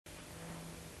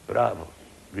Bravo.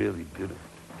 Really beautiful.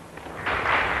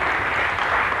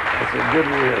 That's a good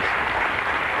rehearsal.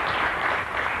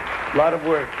 A lot of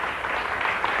work.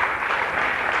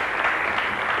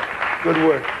 Good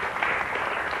work.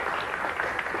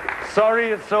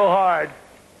 Sorry it's so hard,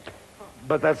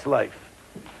 but that's life.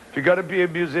 If you're going to be a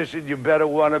musician, you better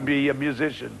want to be a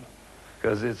musician,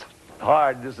 because it's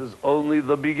hard. This is only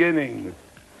the beginning.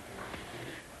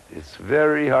 It's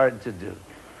very hard to do,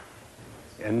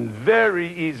 and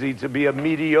very easy to be a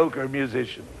mediocre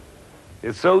musician.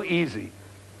 It's so easy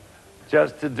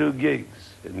just to do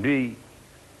gigs and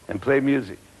play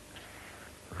music.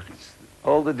 It's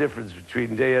all the difference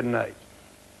between day and night,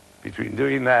 between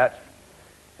doing that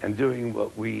and doing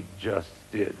what we just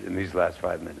did in these last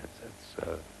 5 minutes.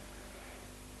 It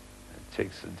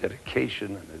takes a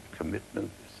dedication and a commitment.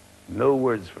 There's no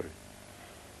words for it.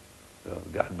 So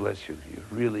God bless you. You're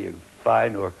really a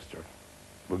fine orchestra.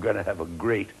 We're going to have a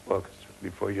great orchestra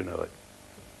before you know it.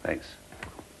 Thanks.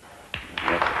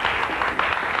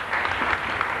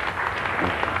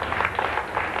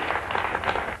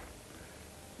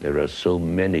 There are so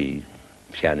many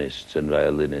pianists and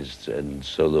violinists and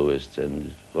soloists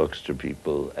and orchestra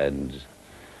people and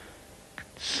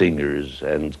singers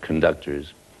and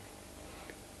conductors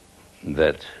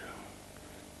that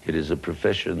it is a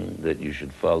profession that you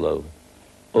should follow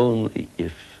only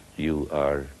if you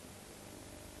are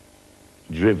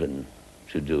driven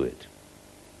to do it.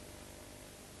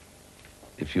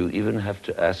 If you even have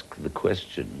to ask the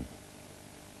question,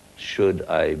 should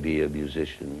I be a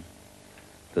musician,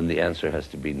 then the answer has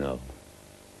to be no,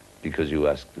 because you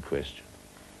asked the question.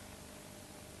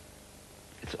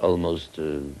 It's almost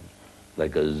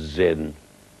like a Zen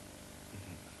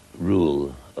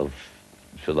rule of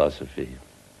philosophy.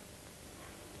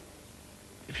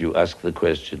 If you ask the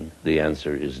question, the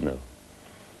answer is no.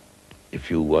 If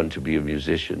you want to be a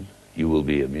musician, you will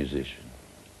be a musician.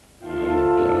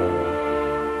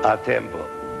 A tempo.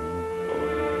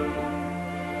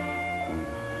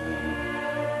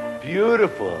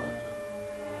 Beautiful.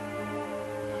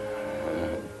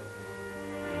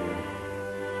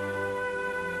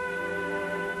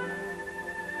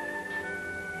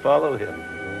 Follow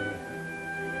him.